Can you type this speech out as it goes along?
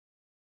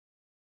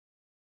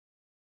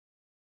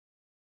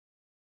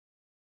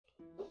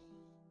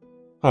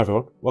Hi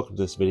everyone, welcome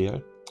to this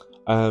video.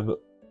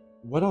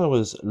 When I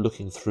was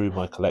looking through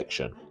my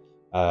collection,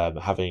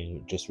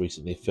 having just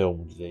recently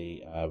filmed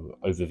the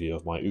overview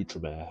of my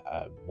Outremer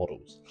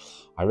models,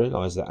 I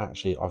realised that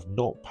actually I've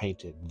not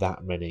painted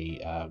that many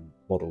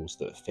models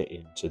that fit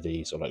into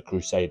the sort of like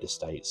Crusader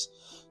states,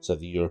 so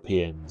the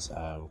Europeans,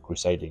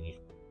 crusading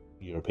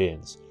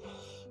Europeans.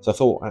 So I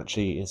thought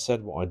actually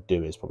instead what I'd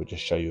do is probably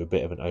just show you a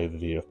bit of an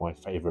overview of my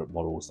favourite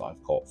models that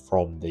I've got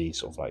from the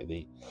sort of like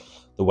the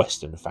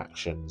Western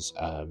factions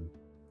that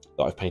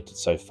I've painted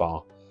so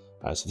far.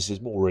 So this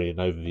is more really an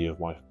overview of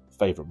my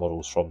favourite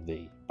models from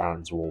the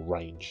Barons War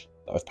range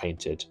that I've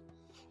painted,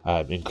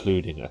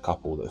 including a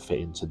couple that fit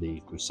into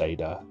the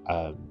Crusader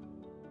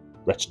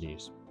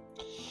retinues.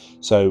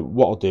 So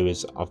what I'll do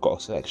is I've got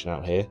a selection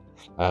out here.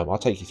 I'll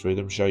take you through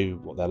them, show you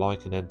what they're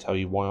like, and then tell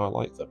you why I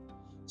like them.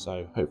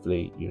 So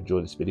hopefully you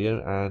enjoy this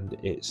video and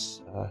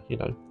it's you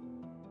know,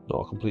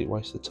 not a complete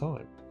waste of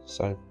time.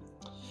 So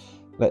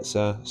let's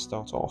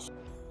start off.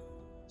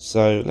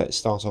 So let's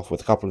start off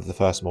with a couple of the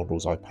first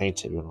models I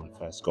painted when I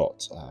first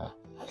got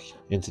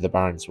into the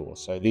Barons War.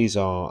 So these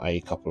are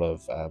a couple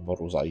of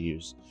models I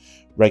use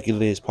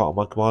regularly as part of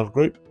my command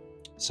group.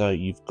 So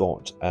you've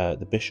got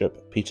the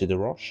Bishop Peter de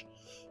Roche,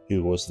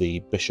 who was the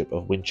Bishop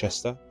of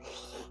Winchester.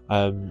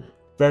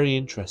 Very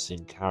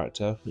interesting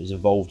character. He's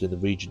involved in the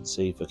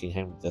regency for King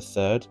Henry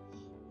III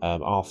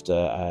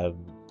after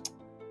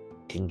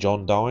King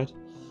John died,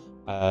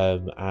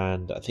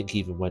 and I think he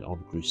even went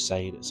on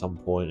crusade at some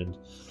point. And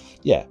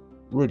yeah,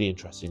 really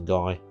interesting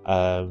guy.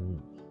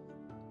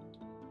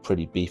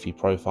 Pretty beefy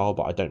profile,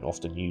 but I don't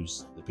often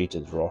use the Peter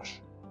de Roche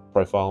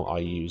profile. I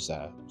use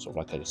sort of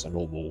like just a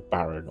normal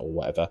Baron or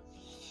whatever.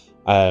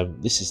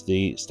 This is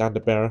the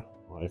standard bearer.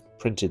 I've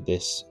printed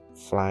this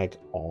flag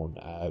on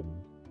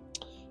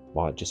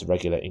just a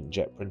regular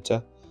inkjet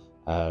printer.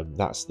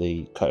 That's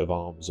the coat of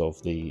arms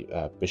of the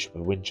Bishop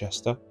of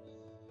Winchester.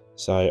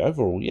 So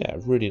overall, yeah,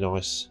 really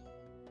nice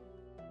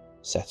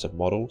set of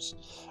models.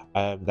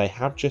 They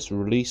have just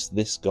released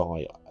this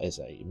guy as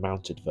a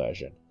mounted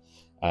version,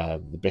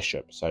 the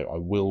Bishop, so I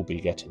will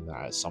be getting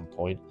that at some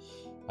point,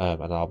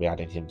 and I'll be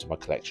adding him to my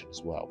collection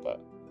as well.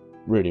 But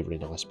really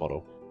nice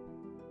model.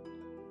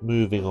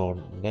 Moving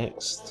on,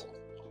 next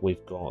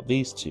we've got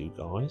these two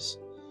guys.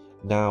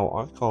 Now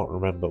I can't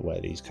remember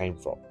where these came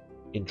from.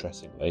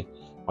 Interestingly,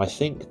 I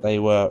think they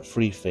were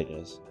free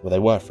figures. Well, they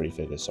were free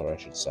figures, sorry, I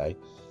should say.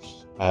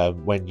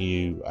 When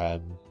you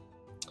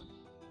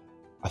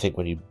I think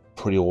when you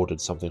pre-ordered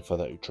something for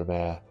the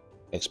Outremer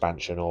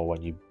expansion, or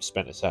when you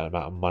spent a certain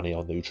amount of money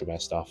on the Outremer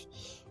stuff.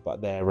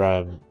 But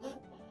they're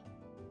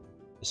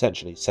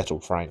essentially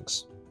settled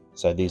Franks.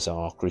 So these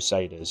are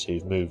Crusaders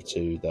who've moved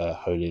to the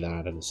Holy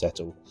Land and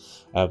settled.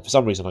 For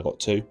some reason I got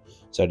two,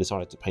 so I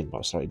decided to paint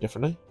them slightly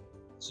differently.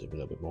 Zoom a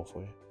little bit more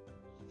for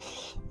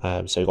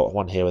you. So you've got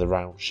one here with a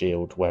round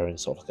shield, wearing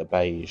sort of like a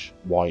beige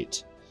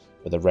white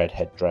with a red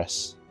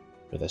headdress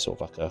with a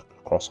sort of like a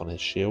cross on his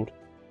shield.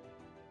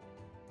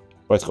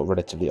 Both got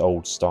relatively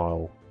old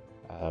style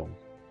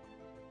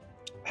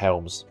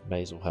helms,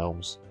 mazel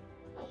helms,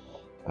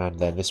 and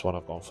then this one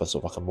I've gone for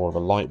sort of like a more of a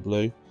light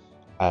blue,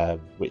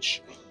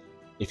 which,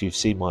 if you've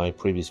seen my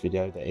previous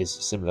video, that is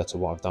similar to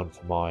what I've done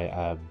for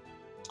my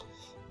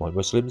my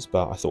Muslims,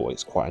 but I thought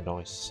it's quite a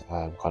nice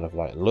kind of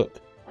like look.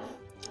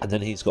 And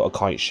then he's got a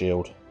kite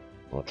shield,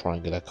 or a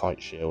triangular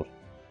kite shield,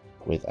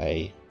 with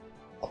a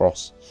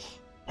cross.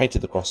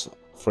 Painted the cross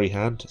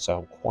freehand, so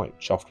I'm quite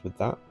chuffed with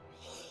that.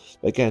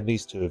 But again,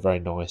 these two are very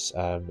nice.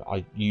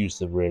 I use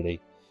them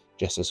really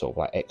just as sort of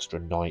like extra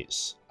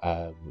knights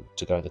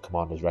to go in the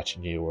commander's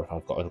retinue, or if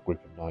I've got a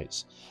group of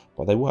knights.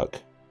 But they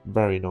work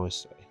very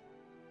nicely.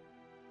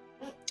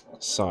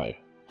 So,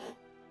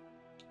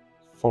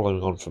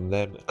 following on from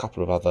them, a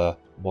couple of other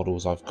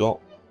models I've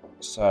got.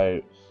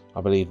 So, I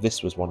believe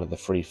this was one of the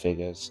free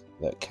figures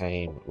that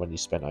came when you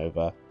spent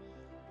over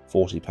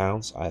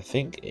 £40. I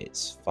think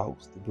it's Falk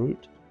the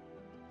Brute,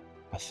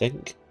 I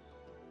think,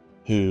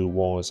 who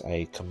was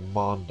a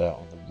commander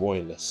on the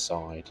royalist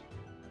side,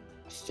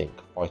 I think,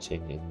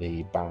 fighting in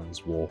the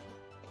Barons War.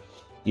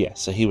 Yeah,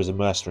 so he was a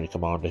mercenary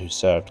commander who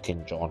served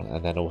King John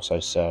and then also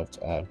served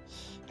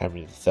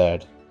Henry III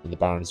in the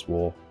Barons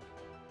War.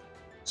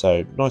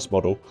 So, nice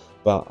model,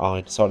 but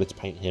I decided to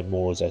paint him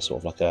more as a sort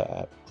of like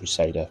a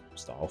Crusader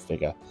style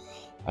figure.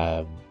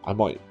 I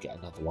might get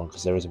another one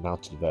because there is a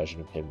mounted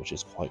version of him which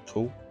is quite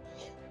cool,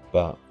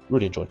 but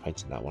really enjoyed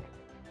painting that one.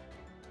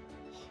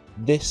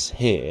 This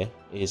here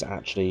is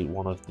actually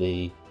one of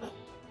the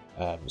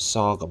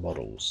Saga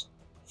models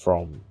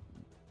from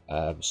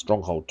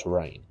Stronghold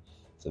Terrain.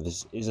 So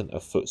this isn't a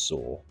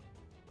Footsore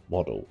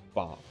model,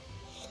 but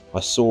I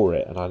saw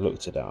it and I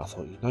looked at it and I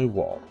thought, you know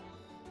what?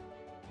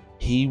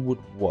 He would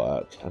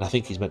work, and I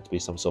think he's meant to be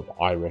some sort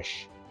of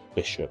Irish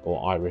bishop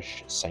or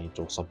Irish saint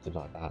or something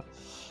like that.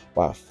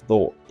 But I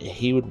thought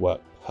he would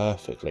work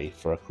perfectly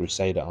for a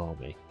Crusader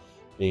army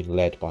being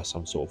led by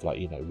some sort of like,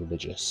 you know,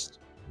 religious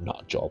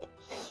nut job.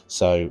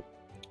 So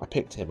I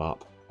picked him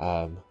up.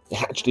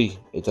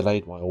 It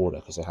delayed my order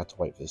because I had to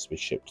wait for this to be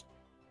shipped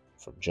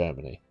from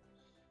Germany.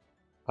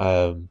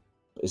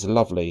 It's a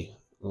lovely,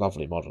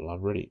 lovely model.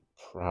 I'm really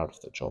proud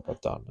of the job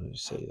I've done. As you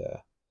see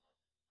there,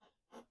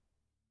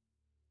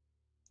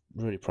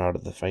 really proud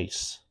of the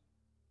face,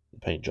 the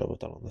paint job I've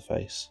done on the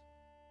face.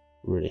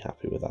 Really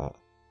happy with that.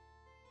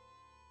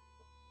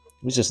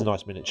 It's just a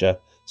nice miniature,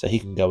 so he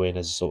can go in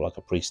as sort of like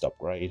a priest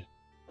upgrade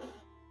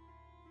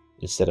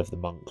instead of the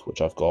monk,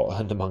 which I've got,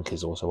 and the monk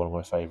is also one of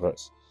my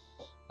favourites.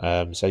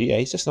 So yeah,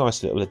 he's just a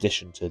nice little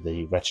addition to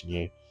the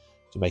retinue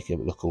to make it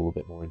look a little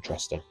bit more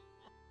interesting.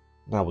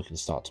 Now we can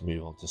start to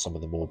move on to some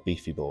of the more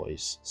beefy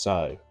boys.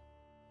 So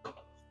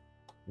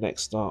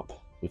next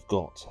up, we've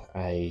got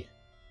a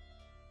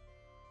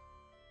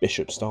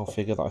bishop style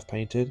figure that I've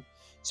painted.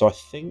 So I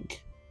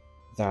think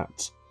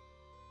that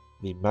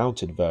the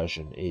mounted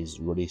version is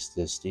released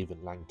as Stephen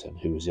Langton,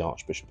 who was the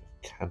Archbishop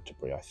of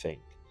Canterbury, I think.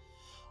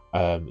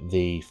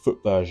 The foot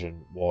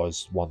version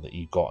was one that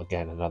you got,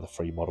 again, another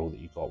free model that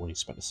you got when you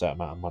spent a certain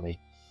amount of money,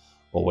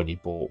 or when you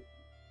bought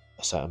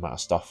a certain amount of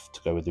stuff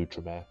to go with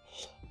Outremer.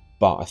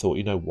 But I thought,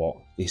 you know what,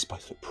 these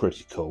both look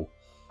pretty cool.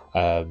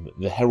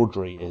 The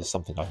heraldry is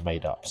something I've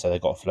made up, so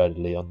they've got a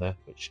fleur-de-lis on there,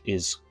 which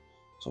is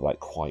sort of like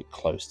quite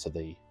close to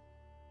the,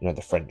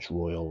 the French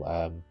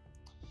royal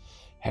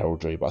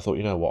heraldry. But I thought,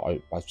 you know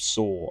what, I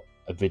saw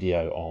a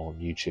video on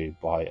YouTube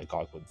by a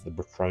guy called the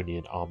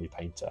Bretonnian Army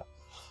Painter,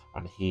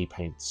 and he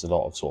paints a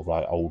lot of sort of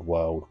like old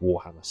world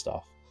Warhammer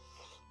stuff.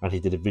 And he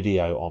did a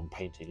video on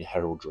painting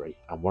heraldry,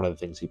 and one of the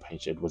things he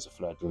painted was a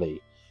fleur-de-lis,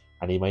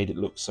 and he made it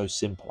look so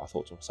simple. I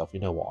thought to myself, you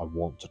know what, I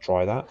want to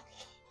try that.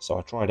 So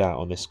I tried out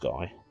on this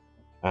guy,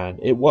 and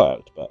it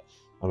worked. But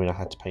I mean, I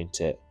had to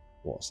paint it,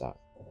 what's that,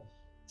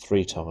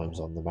 3 times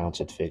on the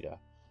mounted figure,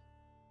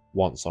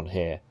 once on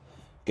here.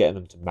 Getting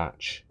them to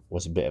match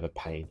was a bit of a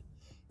pain,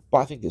 but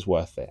I think it's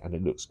worth it, and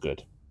it looks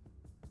good.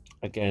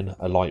 Again,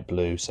 a light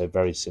blue, so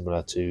very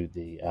similar to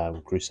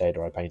the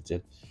Crusader I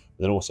painted,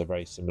 but then also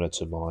very similar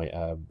to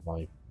my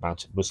my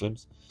mounted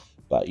Muslims.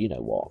 But you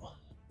know what,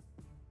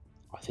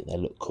 I think they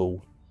look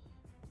cool.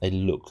 They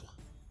look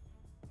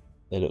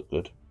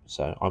good,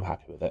 so I'm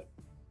happy with it.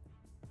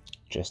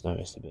 Just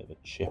noticed a bit of a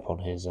chip on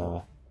his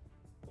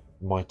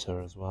mitre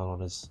as well, on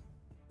his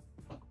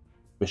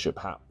bishop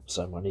hat,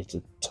 so I need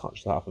to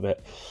touch that up a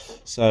bit.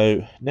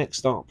 So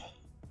next up,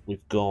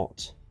 we've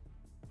got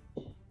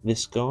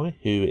this guy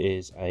who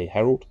is a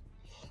herald.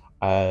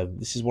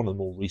 This is one of the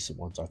more recent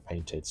ones I've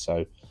painted,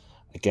 so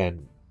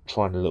again,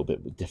 trying a little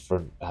bit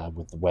different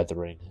with the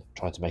weathering,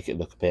 trying to make it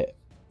look a bit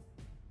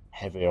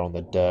heavier on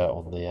the dirt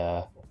on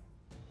the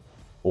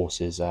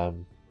horse's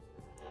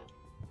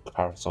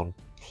caparison.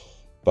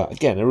 But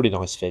again, a really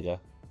nice figure.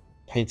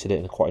 Painted it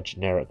in quite a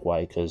generic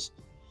way, because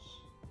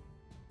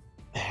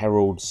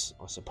heralds,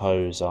 I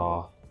suppose,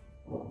 are,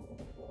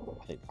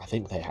 I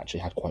think they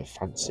actually had quite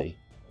fancy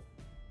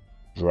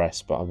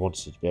dress, but I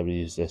wanted to be able to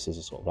use this as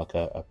a sort of like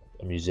a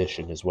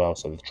musician as well,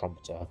 so the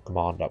trumpeter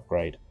command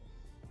upgrade.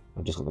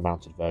 I've just got the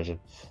mounted version.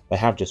 They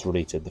have just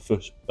released the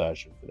foot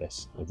version for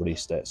this. They've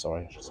released it,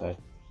 sorry, I should say.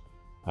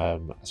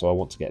 So I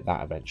want to get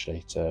that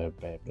eventually to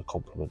be able to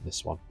complement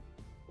this one.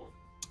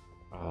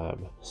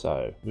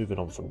 So moving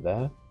on from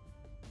there,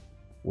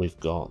 we've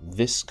got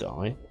this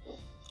guy.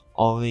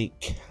 I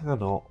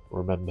cannot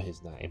remember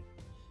his name.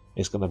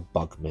 It's going to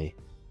bug me.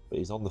 But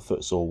he's on the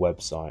Footsore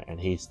website, and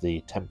he's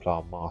the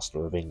Templar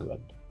Master of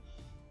England.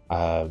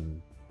 I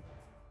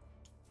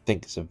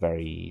think it's a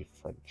very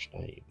French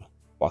name,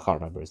 but I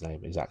can't remember his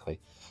name exactly.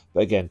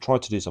 But again,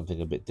 tried to do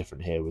something a bit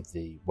different here with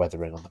the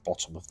weathering on the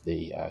bottom of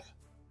the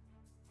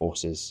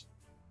horse's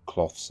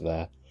cloths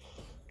there.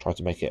 Tried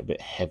to make it a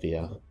bit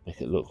heavier,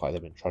 make it look like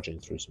they've been trudging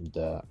through some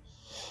dirt.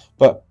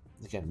 But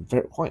again,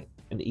 quite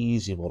an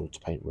easy model to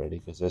paint, really,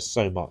 because there's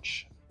so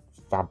much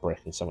fabric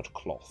and so much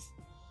cloth.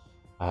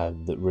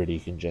 That really you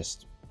can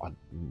just, I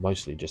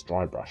mostly just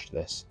dry brushed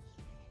this,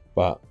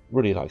 but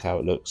really like how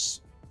it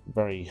looks.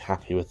 Very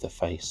happy with the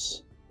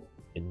face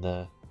in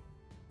there,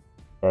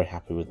 very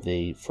happy with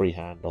the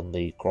freehand on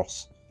the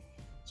cross.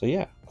 So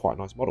yeah, quite a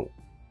nice model.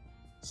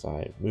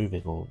 So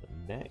moving on,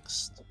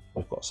 next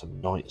we've got some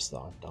knights that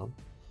I've done.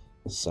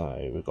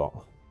 So we've got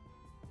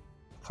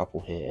a couple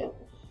here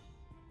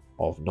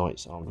of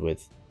knights armed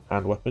with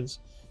hand weapons,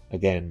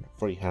 again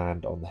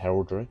freehand on the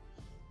heraldry.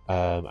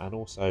 And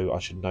also I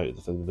should note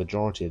that for the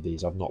majority of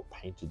these I've not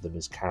painted them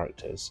as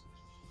characters,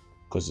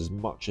 because as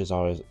much as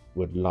I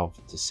would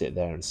love to sit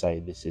there and say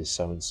this is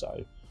so and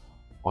so,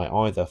 I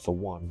either, for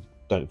one,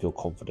 don't feel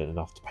confident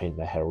enough to paint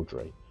their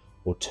heraldry,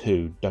 or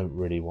two, don't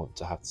really want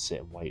to have to sit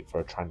and wait for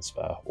a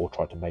transfer or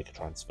try to make a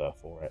transfer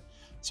for it.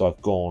 So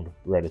I've gone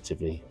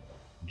relatively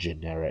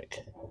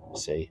generic.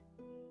 See,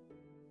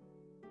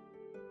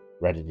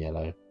 red and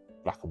yellow,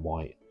 black and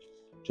white,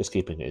 just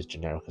keeping it as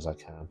generic as I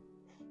can.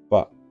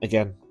 But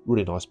again,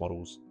 really nice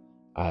models.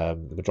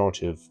 The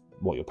majority of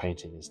what you're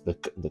painting is the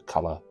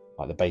colour,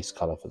 like the base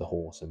colour for the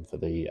horse and for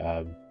the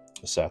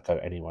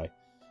surcoat anyway.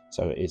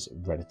 So it is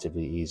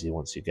relatively easy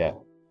once you get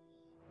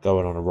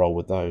going on a roll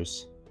with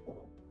those.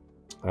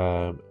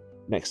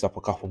 Next up,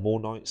 a couple more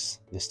knights,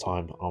 this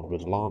time armed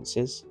with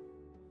lances.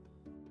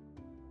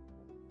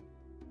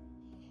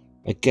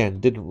 Again,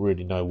 didn't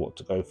really know what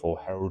to go for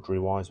heraldry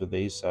wise with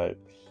these, so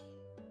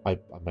I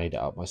made it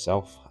up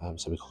myself.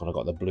 So we kind of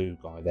got the blue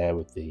guy there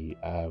with the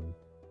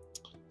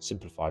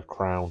simplified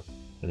crown,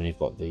 and then you've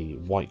got the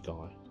white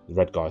guy, the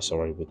red guy,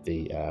 sorry, with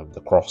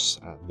the cross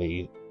and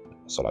the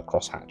sort of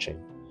cross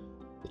hatching,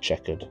 the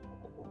checkered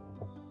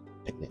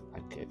picnic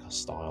blanket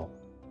style.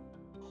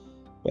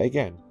 But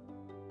again,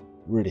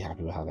 really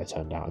happy with how they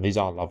turned out, and these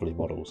are lovely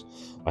models.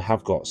 I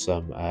have got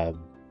some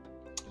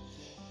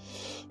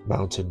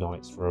Mountain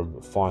Knights from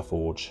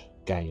Fireforge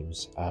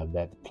Games.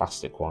 They're the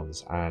plastic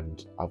ones,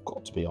 and I've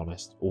got to be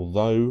honest,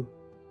 although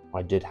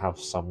I did have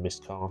some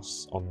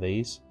miscasts on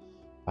these,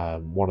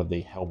 one of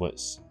the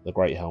helmets, the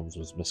Great Helms,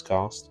 was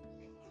miscast.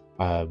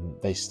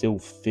 They still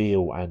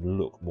feel and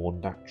look more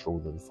natural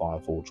than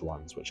Fireforge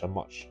ones, which are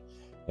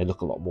they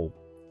look a lot more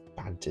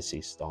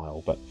fantasy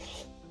style, but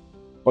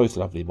both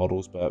lovely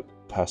models, but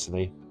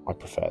personally I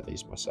prefer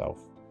these myself.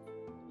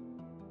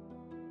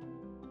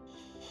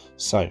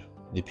 So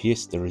the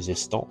pièce de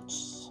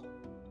résistance,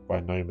 by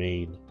no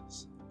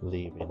means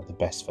leaving the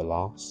best for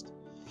last,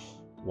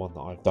 one that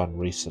I've done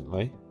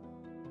recently,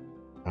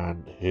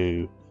 and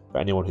who, for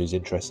anyone who's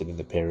interested in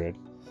the period,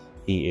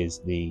 he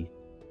is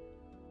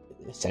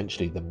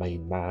essentially the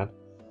main man,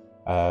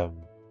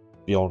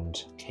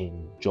 beyond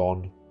King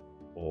John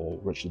or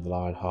Richard the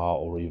Lionheart,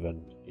 or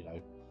even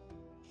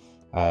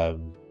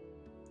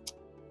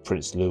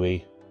Prince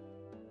Louis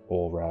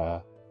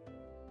or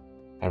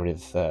Henry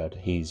III.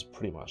 He's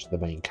pretty much the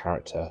main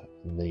character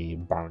in the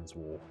Baron's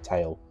War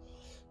tale.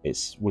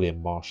 It's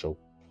William Marshall.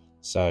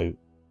 So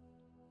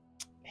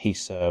he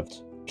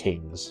served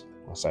kings.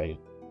 I say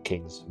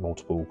kings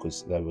multiple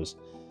because there was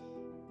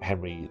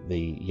Henry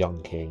the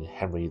young king,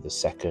 Henry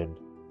II,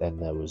 then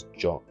there was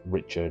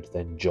Richard,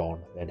 then John,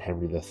 then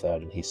Henry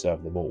III, and he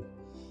served them all,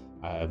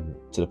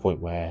 to the point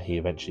where he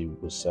eventually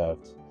was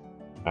served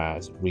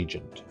as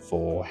regent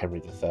for Henry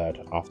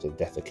III after the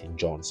death of King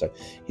John. So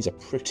he's a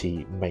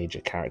pretty major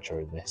character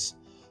in this.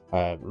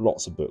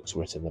 Lots of books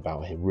written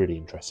about him, really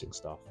interesting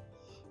stuff.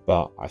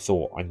 But I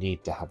thought I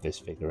need to have this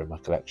figure in my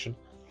collection,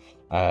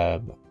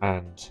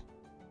 and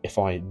if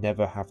I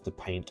never have to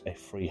paint a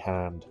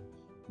freehand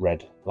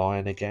red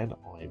lion again,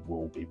 I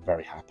will be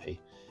very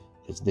happy,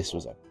 because this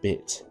was a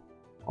bit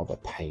of a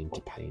pain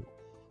to paint.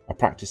 I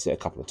practiced it a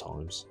couple of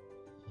times,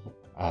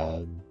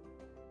 and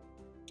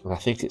I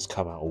think it's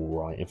come out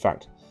all right. In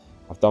fact,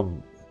 I've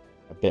done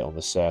a bit on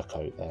the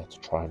surcoat there to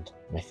try and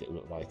make it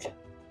look like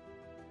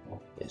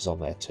it's on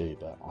there too,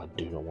 but I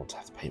do not want to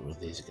have to paint one of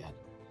these again.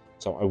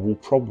 So I will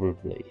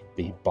probably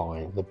be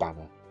buying the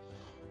banner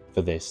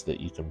for this that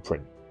you can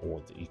print, or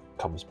that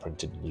comes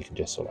printed and you can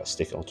just sort of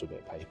stick it onto a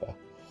bit of paper.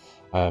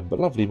 But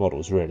lovely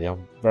models, really.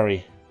 I'm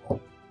very...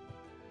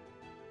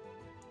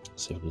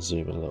 see if I can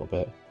zoom in a little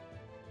bit.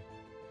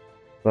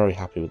 Very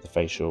happy with the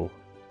facial.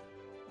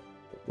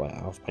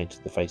 Wow, I've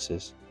painted the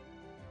faces.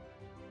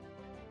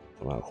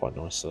 Come out quite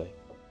nicely.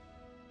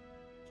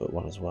 Foot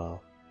one as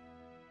well.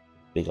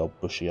 Big old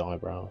bushy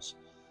eyebrows.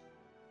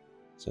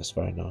 So it's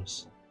very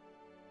nice.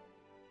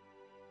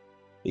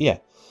 But yeah,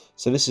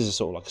 so this is a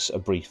sort of like a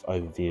brief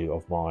overview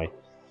of my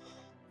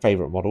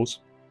favourite models.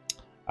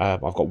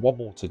 I've got one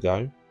more to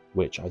go,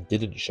 which I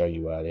didn't show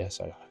you earlier,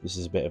 so this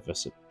is a bit of a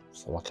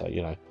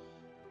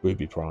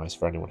booby prize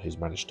for anyone who's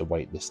managed to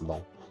wait this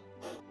long.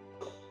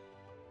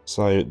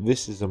 So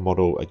this is a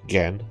model,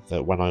 again,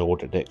 that when I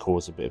ordered it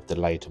caused a bit of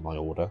delay to my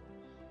order,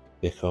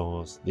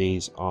 because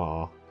these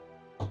are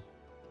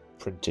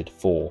printed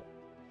for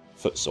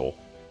Footsore.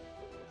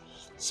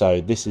 So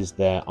this is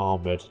their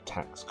armoured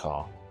tax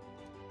car,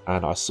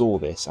 and I saw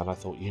this and I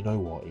thought, you know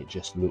what, it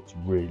just looks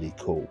really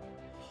cool.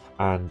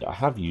 And I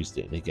have used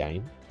it in a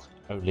game,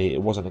 only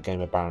it wasn't a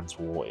game of Baron's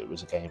War, it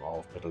was a game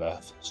of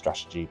Middle-earth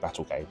strategy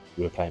battle game.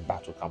 We were playing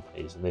battle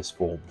companies, and this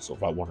formed sort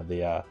of like one of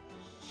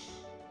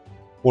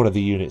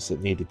the units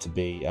that needed to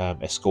be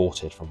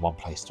escorted from one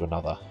place to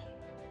another.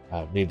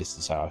 Needless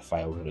to say, I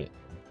failed, and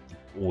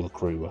all the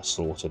crew were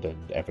slaughtered,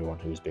 and everyone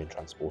who was being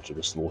transported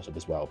was slaughtered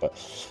as well. But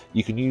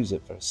you can use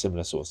it for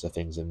similar sorts of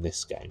things in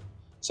this game.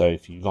 So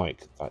if you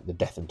like the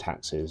death and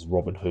taxes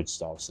Robin Hood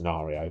style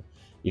scenario,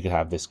 you can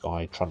have this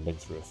guy trundling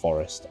through a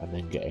forest and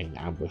then getting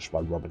ambushed by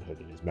Robin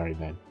Hood and his merry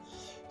men.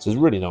 So it's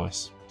really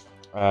nice.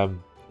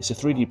 It's a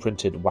 3D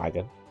printed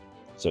wagon,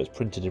 so it's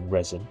printed in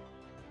resin.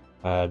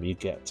 You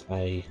get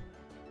a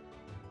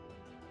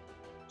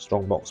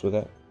strong box with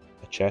it,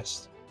 a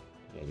chest.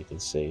 Yeah, you can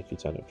see, if you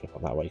turn it flip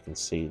on that way, you can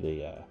see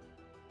the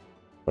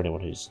for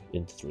anyone who's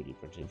into 3D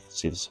printing, you can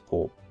see the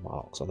support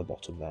marks on the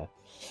bottom there.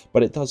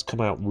 But it does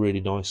come out really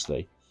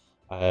nicely.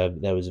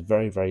 There was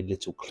very, very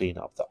little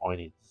cleanup that I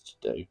needed to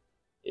do.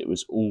 It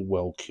was all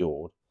well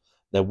cured.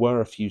 There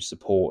were a few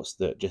supports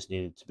that just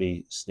needed to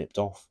be snipped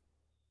off,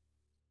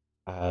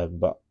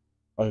 but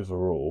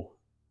overall,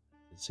 you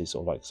can see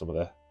sort of like some of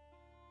the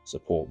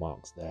support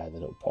marks there, the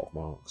little pock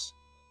marks.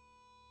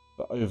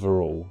 But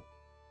overall,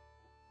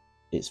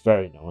 it's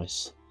very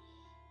nice.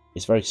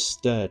 It's very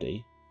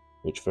sturdy,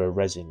 which for a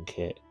resin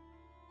kit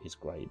is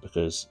great,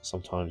 because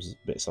sometimes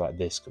bits like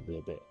this can be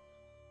a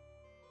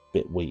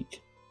bit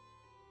weak.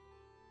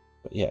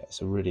 But yeah,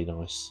 it's a really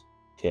nice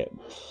kit.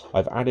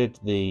 I've added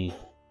the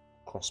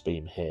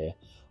crossbeam here.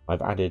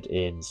 I've added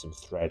in some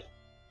thread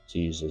to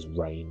use as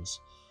reins.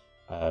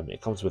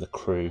 It comes with a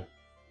crew,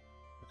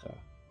 like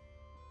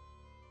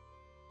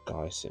a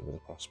guy sitting with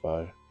a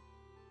crossbow,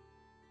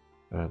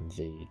 and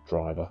the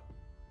driver.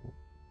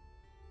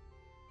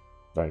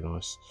 Very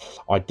nice.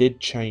 I did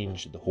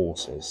change the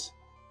horses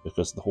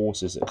because the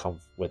horses that come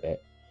with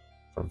it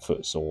from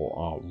Footsore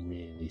are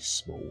really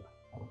small,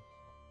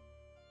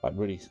 like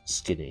really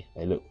skinny.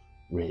 They look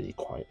really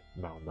quite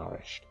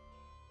malnourished,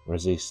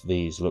 whereas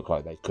these look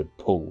like they could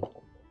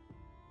pull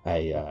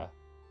a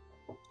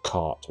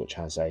cart which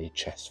has a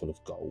chest full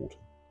of gold.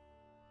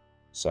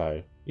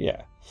 So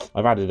yeah,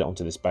 I've added it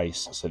onto this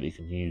base so that you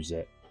can use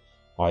it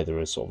either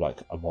as sort of like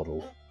a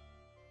model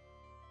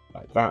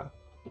like that,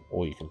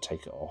 or you can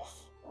take it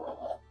off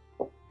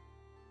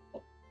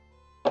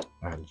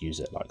and use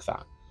it like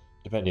that,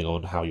 depending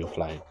on how you're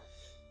playing.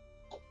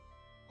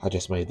 I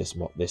just made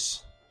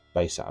this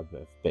base out of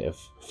a bit of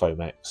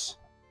Foamex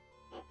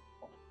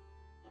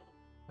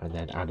and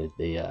then added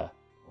the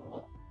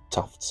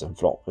tufts and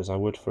flop as I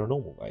would for a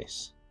normal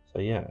base. So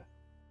yeah,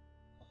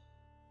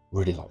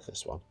 really like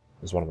this one.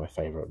 It's one of my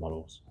favourite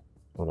models,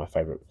 one of my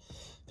favourite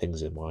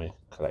things in my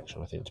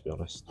collection, I think, to be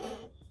honest.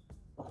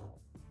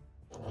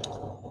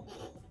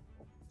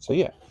 So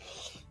yeah,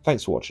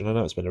 thanks for watching. I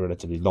know it's been a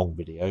relatively long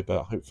video,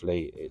 but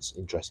hopefully it's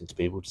interesting to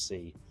be able to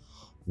see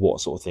what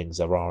sort of things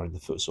there are in the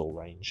Footsore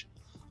range.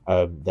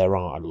 There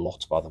are a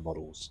lot of other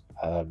models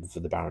for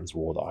the Baron's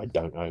War that I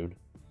don't own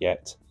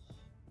yet,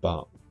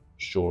 but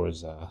sure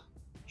as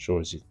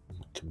you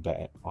can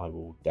bet, I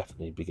will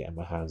definitely be getting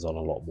my hands on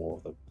a lot more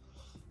of them.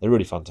 They're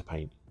really fun to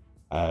paint.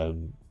 I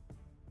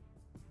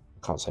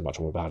can't say much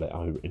more about it.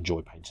 I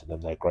enjoy painting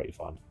them. They're great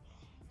fun.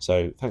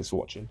 So thanks for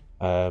watching.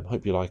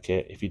 Hope you like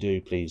it. If you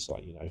do, please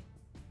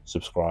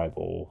subscribe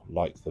or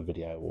like the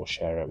video or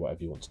share it,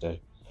 whatever you want to do.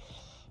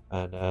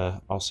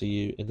 And I'll see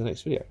you in the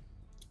next video.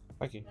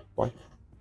 Thank you. Bye.